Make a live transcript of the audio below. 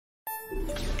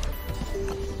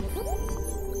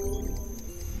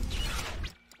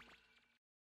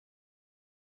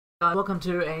Welcome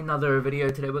to another video.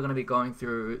 Today we're going to be going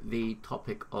through the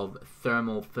topic of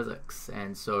thermal physics,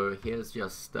 and so here's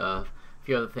just a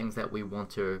few other things that we want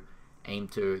to aim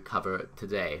to cover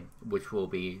today, which will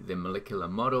be the molecular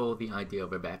model, the idea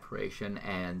of evaporation,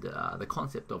 and the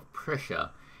concept of pressure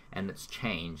and its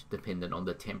change dependent on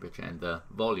the temperature and the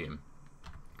volume.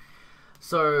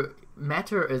 So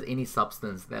matter is any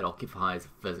substance that occupies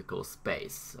physical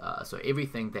space. So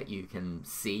everything that you can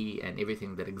see and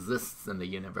everything that exists in the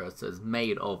universe is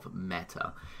made of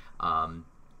matter.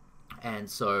 And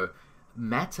so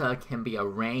matter can be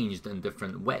arranged in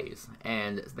different ways,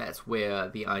 and that's where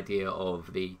the idea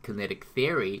of the kinetic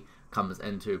theory comes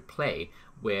into play,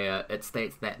 where it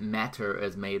states that matter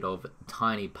is made of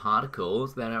tiny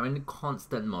particles that are in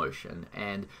constant motion.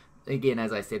 And again,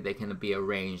 as I said, they can be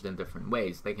arranged in different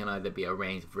ways. They can either be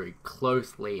arranged very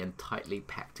closely and tightly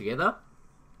packed together,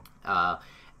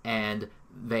 and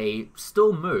they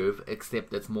still move,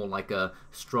 except it's more like a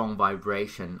strong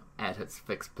vibration at its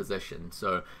fixed position.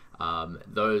 So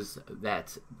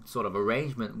that sort of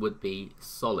arrangement would be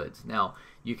solids. Now,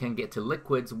 you can get to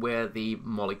liquids where the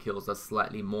molecules are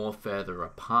slightly more further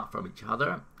apart from each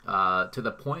other, to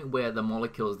the point where the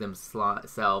molecules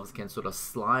themselves can sort of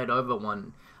slide over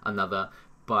one another,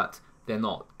 but they're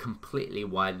not completely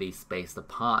widely spaced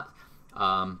apart,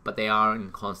 but they are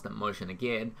in constant motion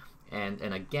again. And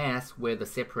in a gas where the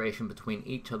separation between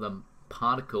each of the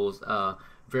particles are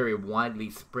very widely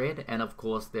spread, and of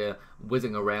course they're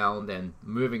whizzing around and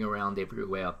moving around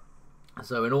everywhere.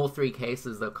 So in all three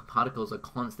cases the particles are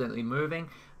constantly moving,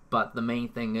 but the main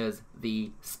thing is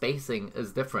the spacing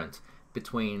is different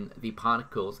between the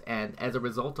particles, and as a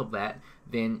result of that,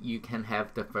 then you can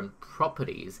have different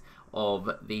properties of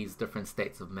these different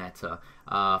states of matter.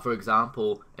 For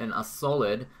example, in a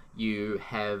solid you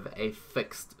have a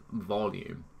fixed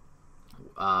volume,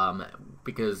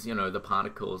 because the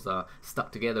particles are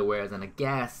stuck together, whereas in a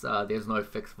gas there's no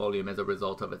fixed volume as a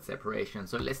result of its separation.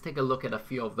 So let's take a look at a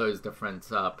few of those different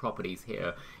properties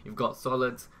here. You've got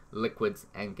solids, liquids,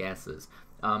 and gases.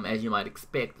 As you might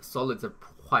expect, solids are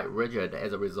quite rigid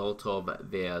as a result of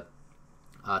their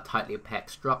tightly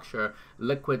packed structure.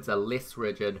 Liquids are less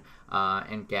rigid,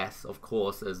 and gas, of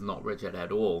course, is not rigid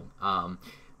at all.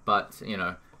 But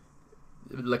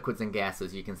liquids and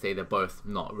gases, you can see they're both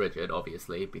not rigid,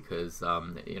 obviously, because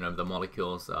the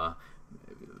molecules are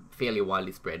fairly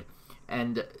widely spread.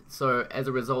 And so as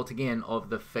a result, again, of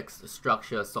the fixed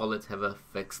structure, solids have a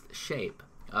fixed shape.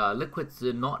 Liquids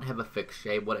do not have a fixed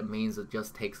shape. What it means, it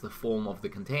just takes the form of the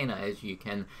container. As you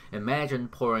can imagine,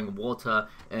 pouring water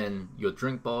in your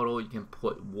drink bottle, you can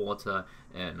put water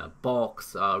in a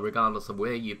box. Regardless of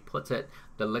where you put it,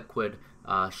 the liquid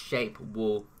shape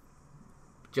will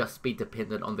just be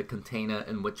dependent on the container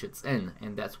in which it's in,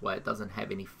 and that's why it doesn't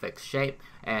have any fixed shape,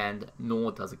 and nor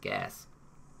does a gas.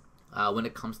 When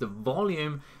it comes to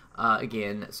volume,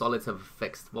 again, solids have a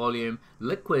fixed volume,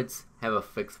 liquids have a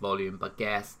fixed volume, but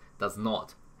gas does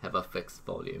not have a fixed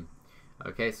volume.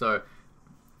 Okay, so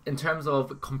in terms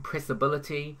of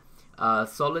compressibility,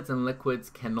 solids and liquids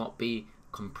cannot be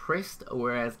compressed,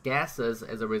 whereas gases,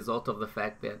 as a result of the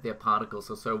fact that their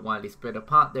particles are so widely spread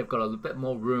apart, they've got a little bit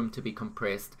more room to be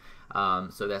compressed.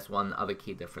 So that's one other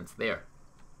key difference there.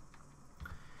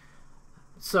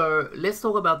 So let's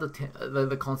talk about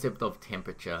the concept of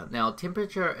temperature. Now,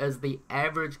 temperature is the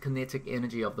average kinetic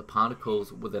energy of the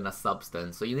particles within a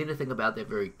substance, so you need to think about that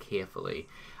very carefully.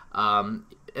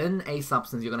 In a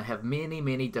substance, you're going to have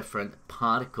many different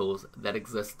particles that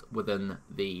exist within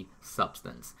the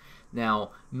substance.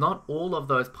 Now, not all of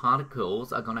those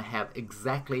particles are going to have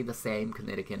exactly the same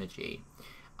kinetic energy.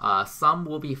 Some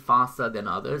will be faster than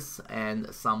others,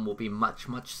 and some will be much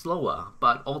slower.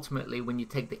 But ultimately, when you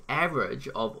take the average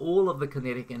of all of the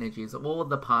kinetic energies of all of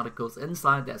the particles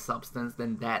inside that substance,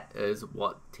 then that is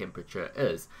what temperature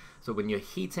is. So when you're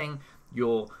heating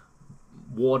your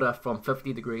water from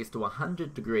 50 degrees to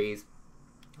 100 degrees,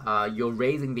 you're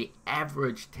raising the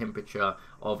average temperature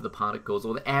of the particles,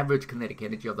 or the average kinetic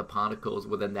energy of the particles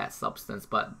within that substance,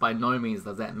 but by no means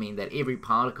does that mean that every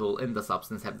particle in the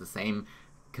substance have the same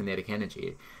kinetic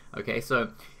energy. Okay,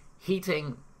 so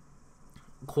heating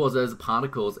causes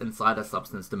particles inside a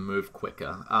substance to move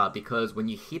quicker, because when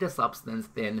you heat a substance,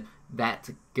 then that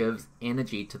gives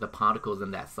energy to the particles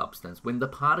in that substance. When the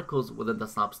particles within the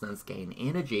substance gain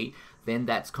energy, then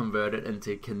that's converted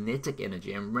into kinetic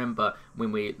energy. And remember,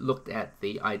 when we looked at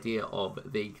the idea of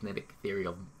the kinetic theory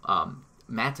of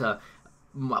matter,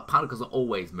 particles are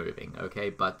always moving, okay,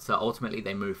 but ultimately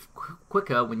they move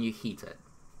quicker when you heat it.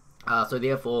 So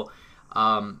therefore,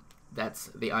 that's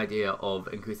the idea of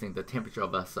increasing the temperature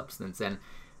of a substance. And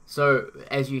so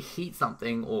as you heat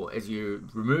something or as you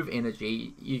remove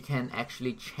energy, you can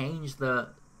actually change the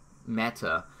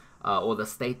matter or the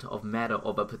state of matter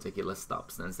of a particular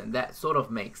substance, and that sort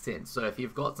of makes sense. So if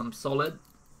you've got some solid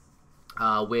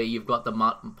where you've got the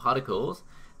particles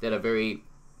that are very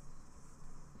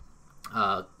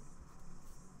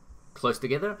close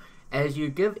together, as you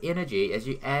give energy, as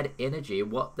you add energy,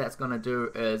 what that's going to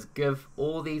do is give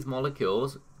all these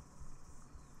molecules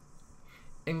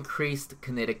increased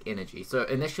kinetic energy. So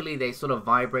initially they sort of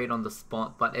vibrate on the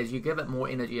spot, but as you give it more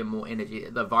energy and more energy,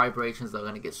 the vibrations are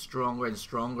going to get stronger and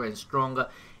stronger and stronger.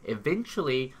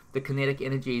 Eventually the kinetic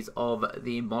energies of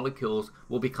the molecules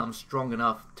will become strong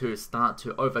enough to start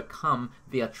to overcome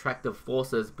the attractive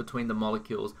forces between the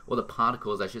molecules, or the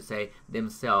particles I should say,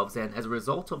 themselves. And as a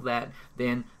result of that,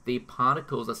 then the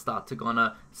particles are start to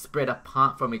gonna spread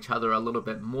apart from each other a little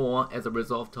bit more as a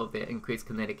result of their increased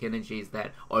kinetic energies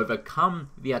that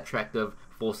overcome the attractive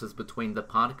forces between the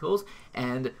particles.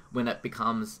 And when it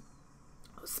becomes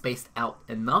spaced out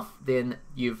enough, then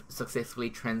you've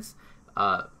successfully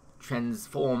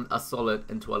transform a solid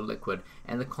into a liquid.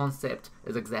 And the concept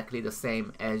is exactly the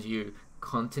same. As you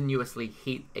continuously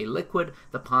heat a liquid,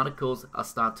 the particles are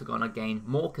gonna gain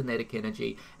more kinetic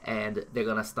energy, and they're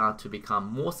gonna start to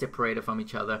become more separated from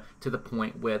each other to the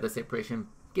point where the separation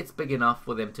gets big enough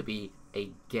for them to be a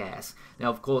gas. Now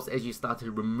of course, as you start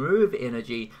to remove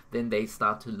energy, then they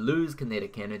start to lose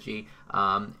kinetic energy,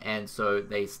 and so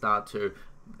they start to,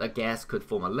 a gas could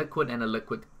form a liquid, and a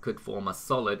liquid could form a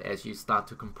solid as you start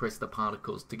to compress the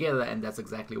particles together. And that's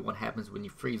exactly what happens when you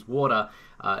freeze water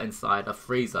inside a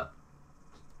freezer.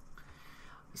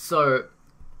 So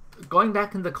going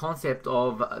back in the concept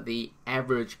of the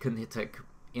average kinetic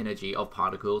energy of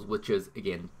particles, which is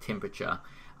again temperature,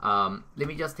 let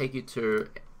me just take you to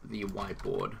the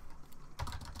whiteboard.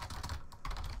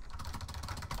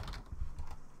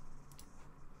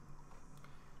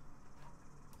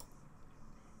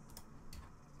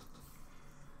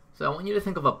 So I want you to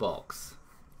think of a box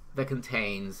that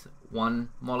contains one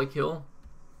molecule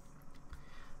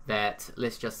that,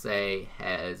 let's just say,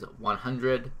 has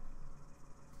 100,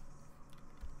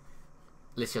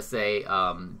 let's just say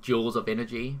joules of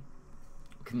energy,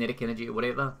 kinetic energy or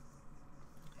whatever.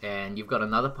 And you've got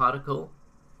another particle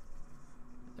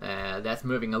that's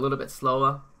moving a little bit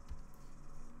slower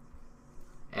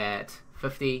at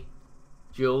 50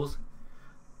 joules.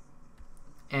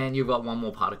 And you've got one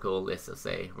more particle, let's just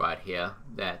say right here,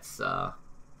 that's at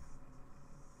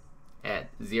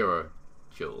 0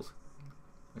 joules.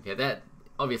 Okay, that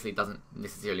obviously doesn't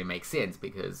necessarily make sense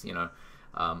because, you know,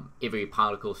 every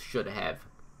particle should have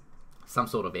some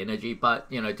sort of energy, but,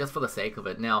 you know, just for the sake of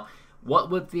it. Now, what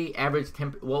would the average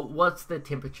what's the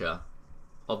temperature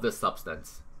of this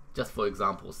substance, just for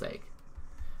example's sake?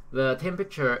 The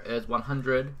temperature is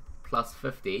 100 plus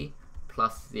 50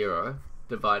 plus 0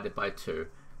 divided by 2.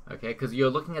 Okay, because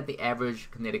you're looking at the average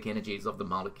kinetic energies of the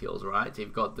molecules, right? So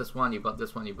you've got this one, you've got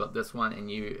this one, you've got this one, and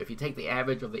if you take the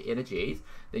average of the energies,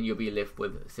 then you'll be left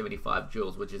with 75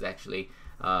 joules, which is actually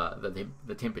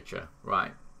the temperature,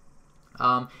 right?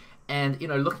 And you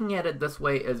know, looking at it this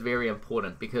way is very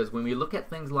important, because when we look at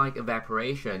things like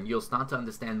evaporation, you'll start to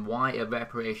understand why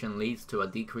evaporation leads to a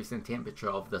decrease in temperature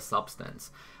of the substance.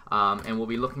 And we'll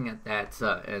be looking at that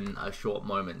in a short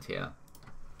moment here.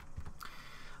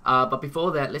 But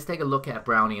before that, let's take a look at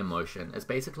Brownian motion. It's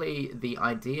basically the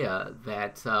idea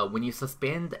that when you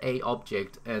suspend a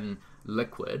object in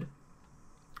liquid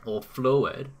or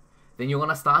fluid, then you're going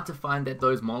to start to find that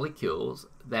those molecules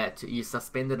that you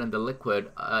suspended in the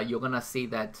liquid, you're going to see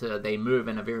that they move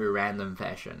in a very random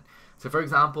fashion. So for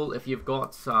example, if you've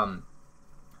got some,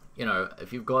 you know,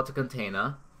 if you've got a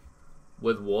container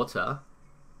with water,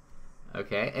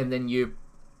 okay, and then you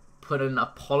put in a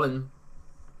pollen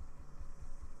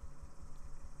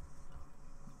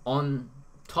on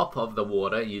top of the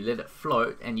water, you let it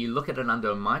float, and you look at it under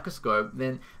a microscope,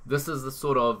 then this is the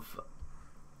sort of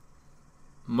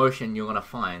motion you're going to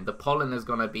find. The pollen is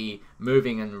going to be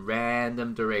moving in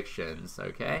random directions,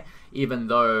 okay? Even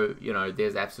though, you know,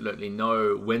 there's absolutely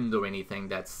no wind or anything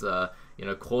that's, you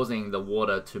know, causing the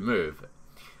water to move.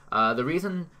 The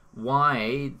reason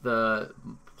why the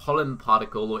pollen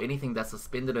particle or anything that's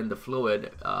suspended in the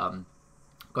fluid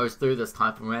goes through this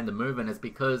type of random movement is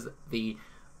because the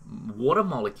water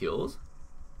molecules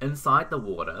inside the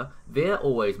water, they're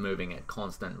always moving at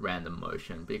constant random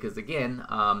motion, because again,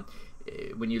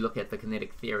 when you look at the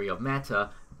kinetic theory of matter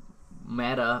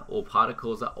or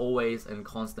particles are always in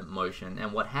constant motion.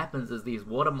 And what happens is these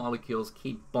water molecules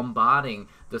keep bombarding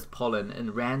this pollen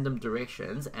in random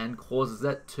directions and causes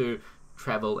it to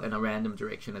travel in a random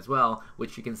direction as well,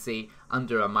 which you can see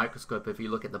under a microscope if you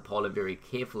look at the polar very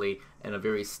carefully in a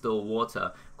very still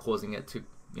water, causing it to,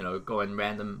 you know, go in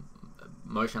random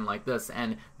motion like this,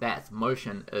 and that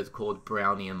motion is called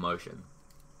Brownian motion.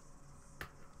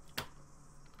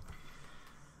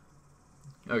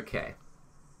 Okay,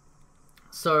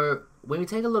 so when we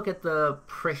take a look at the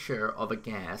pressure of a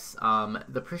gas,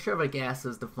 the pressure of a gas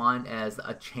is defined as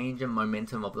a change in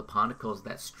momentum of the particles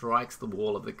that strikes the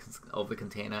wall of the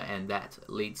container, and that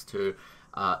leads to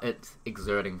it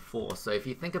exerting force. So if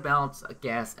you think about a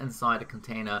gas inside a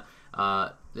container,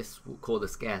 we'll call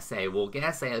this gas A. Well,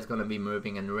 gas A is going to be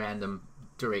moving in random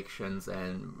directions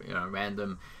and, you know,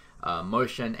 random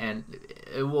motion, and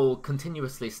it will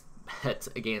continuously hit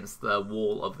against the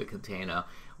wall of the container.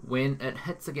 When it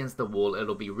hits against the wall,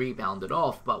 it'll be rebounded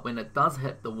off, but when it does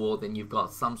hit the wall, then you've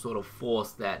got some sort of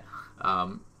force that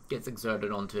gets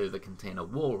exerted onto the container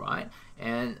wall, right?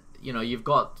 And, you know, you've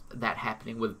got that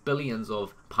happening with billions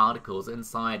of particles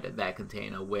inside that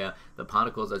container, where the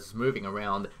particles are just moving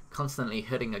around, constantly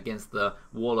hitting against the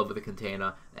wall of the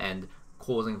container and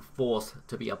causing force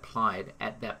to be applied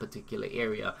at that particular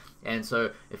area. And so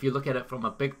if you look at it from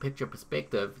a big picture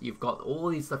perspective, you've got all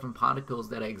these different particles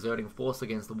that are exerting force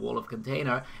against the wall of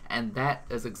container, and that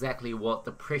is exactly what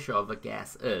the pressure of a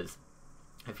gas is.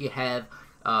 If you have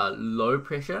low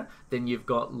pressure, then you've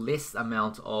got less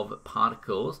amount of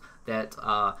particles that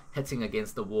are hitting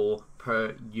against the wall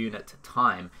per unit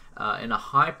time. In a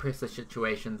high pressure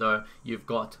situation though, you've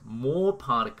got more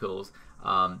particles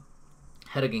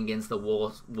hitting against the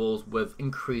walls with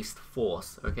increased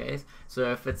force. Okay,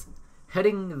 so if it's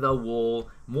hitting the wall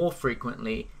more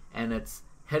frequently and it's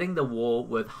hitting the wall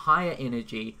with higher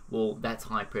energy, well, that's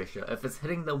high pressure. If it's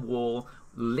hitting the wall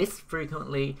less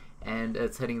frequently and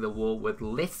it's hitting the wall with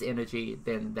less energy,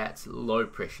 then that's low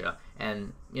pressure,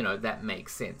 and, you know, that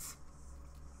makes sense.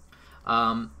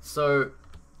 So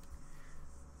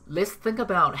let's think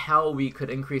about how we could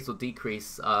increase or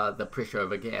decrease the pressure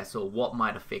of a gas, or what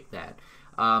might affect that.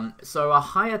 So a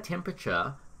higher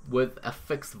temperature with a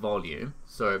fixed volume,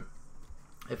 so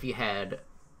if you had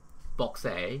box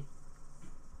A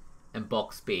and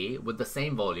box B with the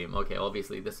same volume, okay,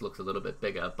 obviously this looks a little bit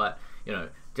bigger, but, you know,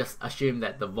 just assume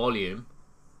that the volume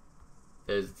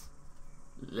is,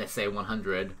 let's say,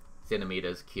 100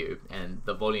 centimeters cubed, and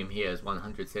the volume here is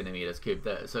 100 centimeters cubed.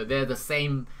 So they're the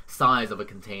same size of a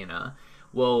container.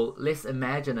 Well, let's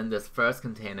imagine in this first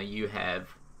container you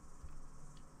have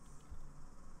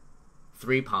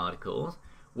 3 particles,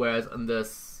 whereas in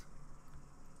this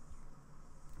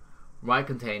right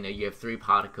container you have 3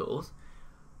 particles,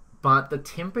 but the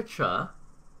temperature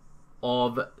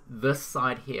of this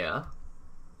side here,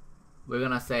 we're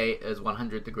gonna say, is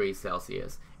 100 degrees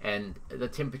Celsius, and the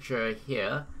temperature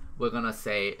here, we're gonna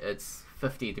say it's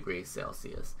 50 degrees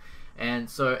Celsius. And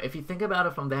so if you think about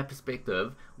it from that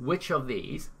perspective, which of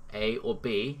these, A or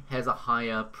B, has a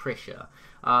higher pressure?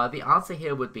 The answer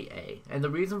here would be A, and the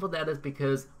reason for that is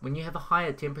because when you have a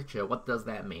higher temperature, what does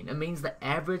that mean? It means the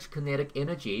average kinetic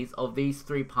energies of these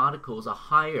 3 particles are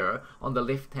higher on the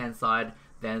left hand side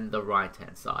than the right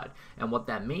hand side. And what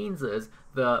that means is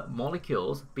the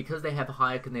molecules, because they have a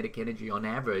higher kinetic energy on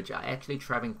average, are actually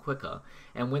traveling quicker.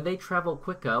 And when they travel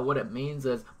quicker, what it means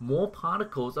is more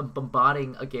particles are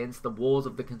bombarding against the walls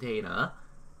of the container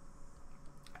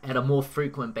at a more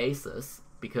frequent basis,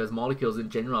 because molecules in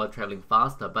general are traveling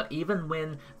faster. But even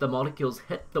when the molecules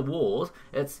hit the walls,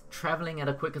 it's traveling at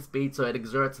a quicker speed, so it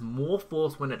exerts more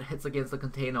force when it hits against the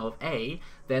container of A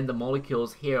than the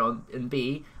molecules here in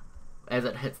B as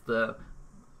it hits the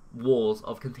walls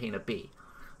of container B.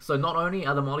 So not only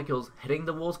are the molecules hitting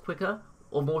the walls quicker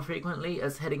or more frequently,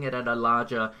 it's hitting it at a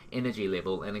larger energy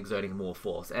level and exerting more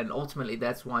force. And ultimately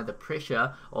that's why the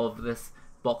pressure of this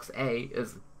box A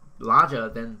is larger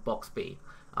than box B.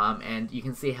 And you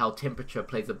can see how temperature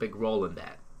plays a big role in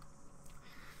that.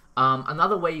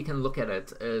 Another way you can look at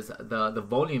it is the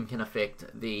volume can affect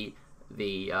the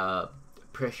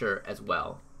pressure as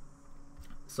well.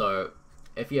 So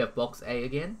if you have box A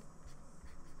again,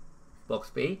 box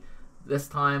B, this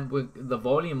time the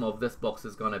volume of this box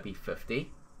is going to be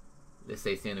 50, let's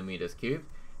say, centimeters cubed,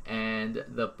 and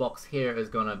the box here is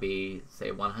going to be,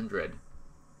 say, 100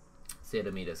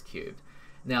 centimeters cubed.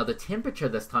 Now the temperature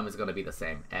this time is going to be the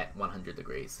same at 100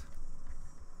 degrees.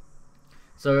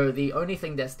 So the only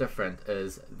thing that's different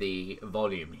is the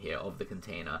volume here of the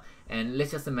container. And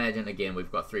let's just imagine again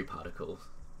we've got 3 particles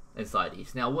inside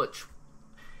each. Now which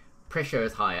pressure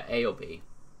is higher, A or B?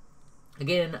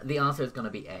 Again, the answer is going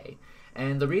to be A.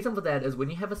 And the reason for that is when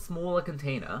you have a smaller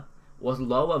container with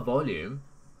lower volume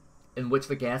in which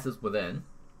the gas is within,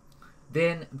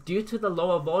 then due to the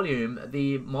lower volume,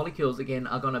 the molecules again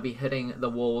are going to be hitting the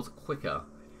walls quicker,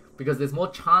 because there's more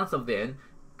chance of them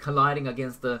colliding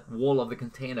against the wall of the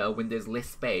container when there's less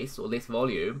space or less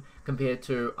volume, compared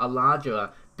to a larger,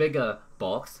 bigger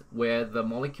box where the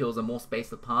molecules are more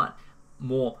spaced apart,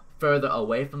 more further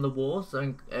away from the wall,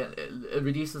 so it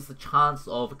reduces the chance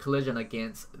of collision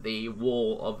against the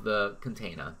wall of the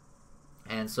container.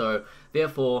 And so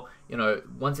therefore, you know,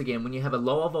 once again, when you have a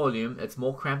lower volume, it's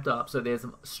more cramped up, so there's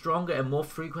stronger and more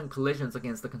frequent collisions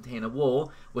against the container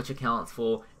wall, which accounts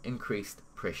for increased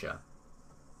pressure.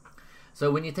 So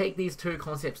when you take these two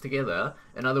concepts together,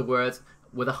 in other words,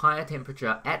 with a higher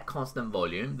temperature at constant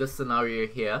volume, this scenario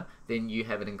here, then you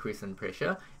have an increase in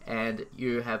pressure, and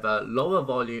you have a lower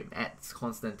volume at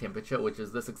constant temperature, which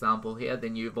is this example here,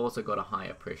 then you've also got a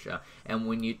higher pressure. And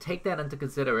when you take that into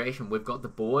consideration, we've got the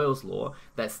Boyle's law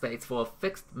that states for a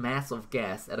fixed mass of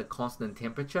gas at a constant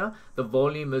temperature, the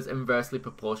volume is inversely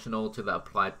proportional to the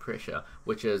applied pressure,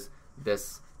 which is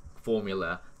this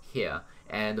formula here.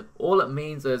 And all it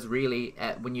means is really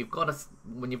when you've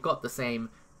got the same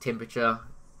temperature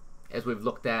as we've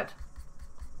looked at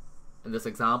in this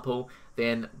example,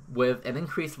 then with an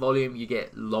increased volume you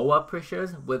get lower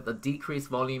pressures, with a decreased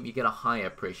volume you get a higher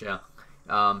pressure,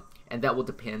 and that will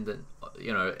depend on,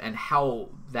 you know, and how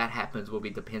that happens will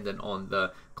be dependent on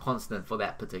the constant for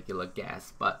that particular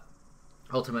gas, but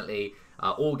ultimately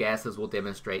all gases will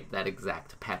demonstrate that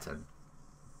exact pattern.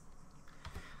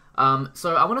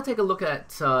 So I want to take a look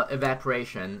at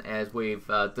evaporation, as we've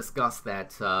discussed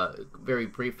that very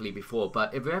briefly before,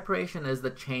 but evaporation is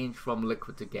the change from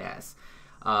liquid to gas.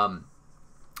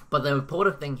 But the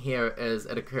important thing here is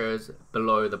it occurs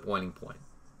below the boiling point.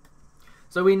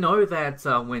 So we know that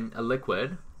when a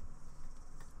liquid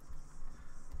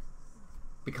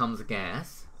becomes a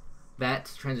gas,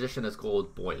 that transition is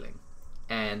called boiling.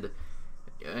 And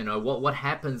you know, what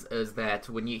happens is that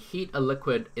when you heat a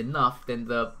liquid enough, then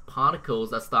the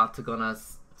particles start to gonna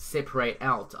separate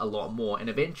out a lot more, and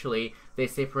eventually they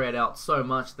separate out so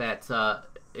much that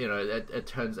you know, it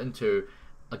turns into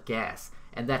a gas,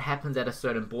 and that happens at a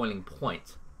certain boiling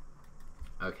point.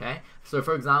 Okay, so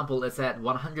for example, it's at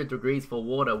 100 degrees for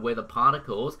water where the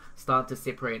particles start to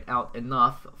separate out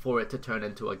enough for it to turn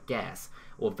into a gas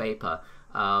or vapor.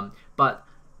 But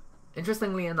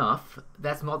interestingly enough,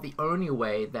 that's not the only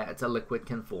way that a liquid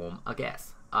can form a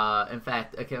gas. In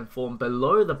fact, it can form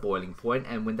below the boiling point,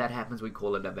 and when that happens we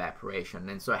call it evaporation.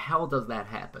 And so how does that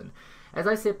happen? As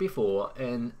I said before,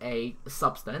 in a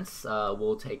substance,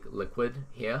 we'll take liquid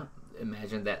here.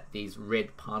 Imagine that these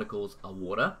red particles are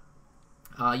water.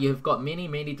 You've got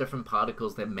many different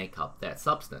particles that make up that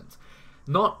substance.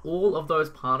 Not all of those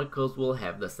particles will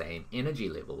have the same energy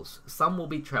levels. Some will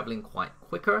be traveling quite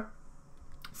quicker,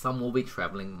 some will be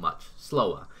traveling much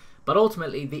slower. But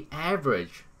ultimately, the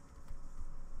average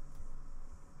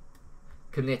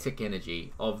kinetic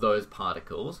energy of those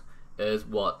particles is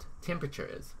what temperature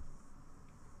is.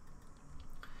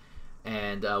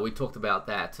 And we talked about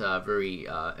that very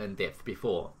in depth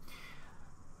before.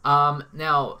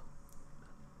 Now,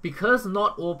 because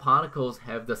not all particles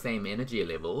have the same energy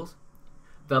levels,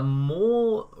 the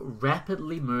more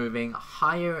rapidly moving,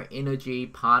 higher energy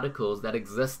particles that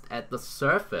exist at the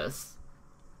surface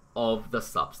of the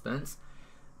substance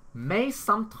may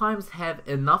sometimes have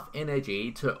enough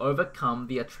energy to overcome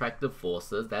the attractive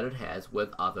forces that it has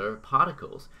with other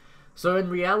particles. So in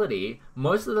reality,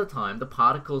 most of the time the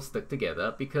particles stick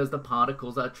together because the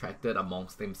particles are attracted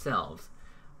amongst themselves.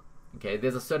 Okay,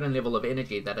 there's a certain level of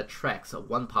energy that attracts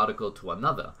one particle to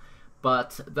another.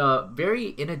 But the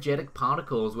very energetic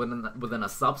particles within a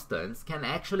substance can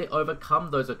actually overcome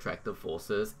those attractive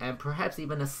forces and perhaps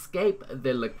even escape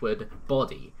the liquid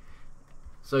body.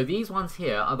 So these ones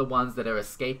here are the ones that are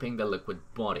escaping the liquid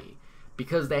body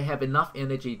because they have enough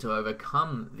energy to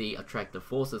overcome the attractive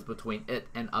forces between it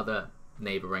and other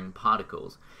neighboring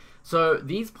particles. So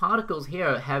these particles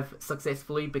here have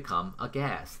successfully become a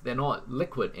gas. They're not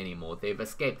liquid anymore. They've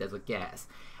escaped as a gas.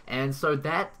 And so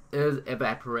that is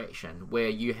evaporation, where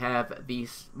you have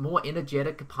these more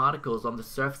energetic particles on the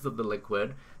surface of the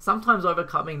liquid, sometimes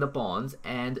overcoming the bonds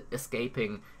and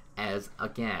escaping as a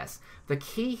gas. The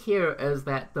key here is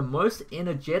that the most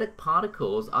energetic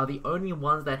particles are the only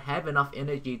ones that have enough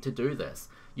energy to do this.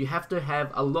 You have to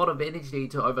have a lot of energy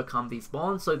to overcome these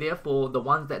bonds, so therefore the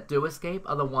ones that do escape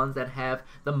are the ones that have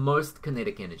the most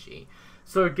kinetic energy.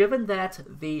 So given that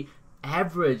the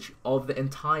average of the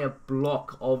entire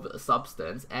block of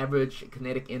substance, average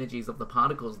kinetic energies of the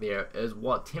particles there is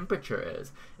what temperature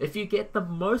is. If you get the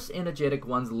most energetic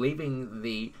ones leaving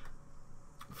the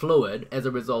fluid as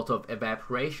a result of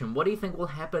evaporation, what do you think will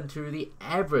happen to the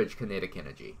average kinetic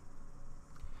energy?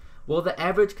 Well, the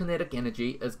average kinetic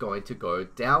energy is going to go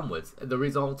downwards, the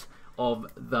result of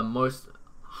the most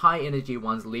high energy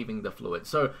ones leaving the fluid.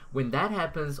 So when that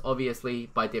happens, obviously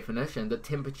by definition the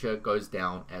temperature goes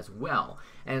down as well.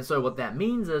 And so what that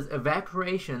means is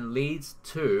evaporation leads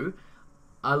to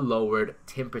a lowered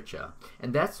temperature.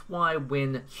 And that's why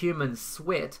when humans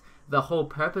sweat, the whole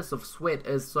purpose of sweat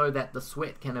is so that the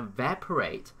sweat can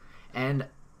evaporate, and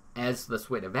as the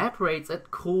sweat evaporates it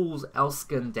cools our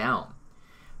skin down.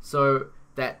 So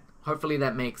that hopefully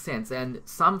that makes sense. And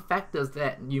some factors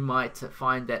that you might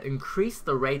find that increase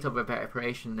the rate of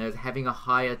evaporation is having a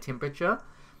higher temperature,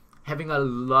 having a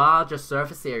larger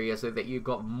surface area so that you've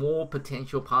got more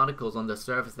potential particles on the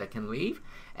surface that can leave,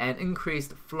 and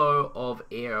increased flow of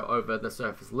air over the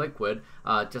surface liquid,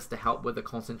 just to help with the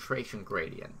concentration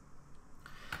gradient.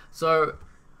 So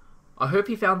I hope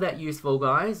you found that useful,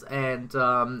 guys, and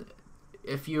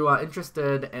if you are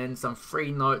interested in some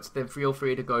free notes, then feel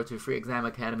free to go to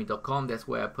freeexamacademy.com. That's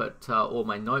where I put all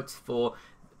my notes for,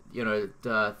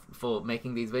 for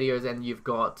making these videos. And you've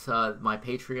got my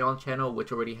Patreon channel,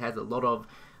 which already has a lot of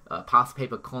past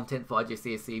paper content for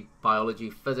IGCSE Biology,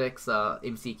 Physics,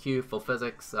 MCQ for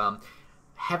Physics.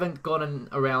 Haven't gotten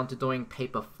around to doing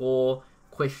paper 4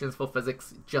 questions for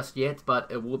physics just yet, but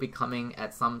it will be coming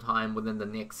at some time within the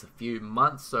next few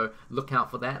months, so look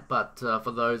out for that. But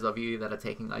for those of you that are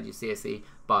taking IGCSE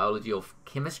biology or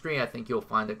chemistry, I think you'll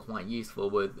find it quite useful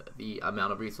with the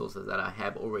amount of resources that I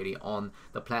have already on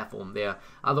the platform there.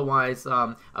 Otherwise,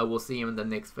 I will see you in the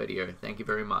next video. Thank you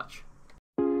very much.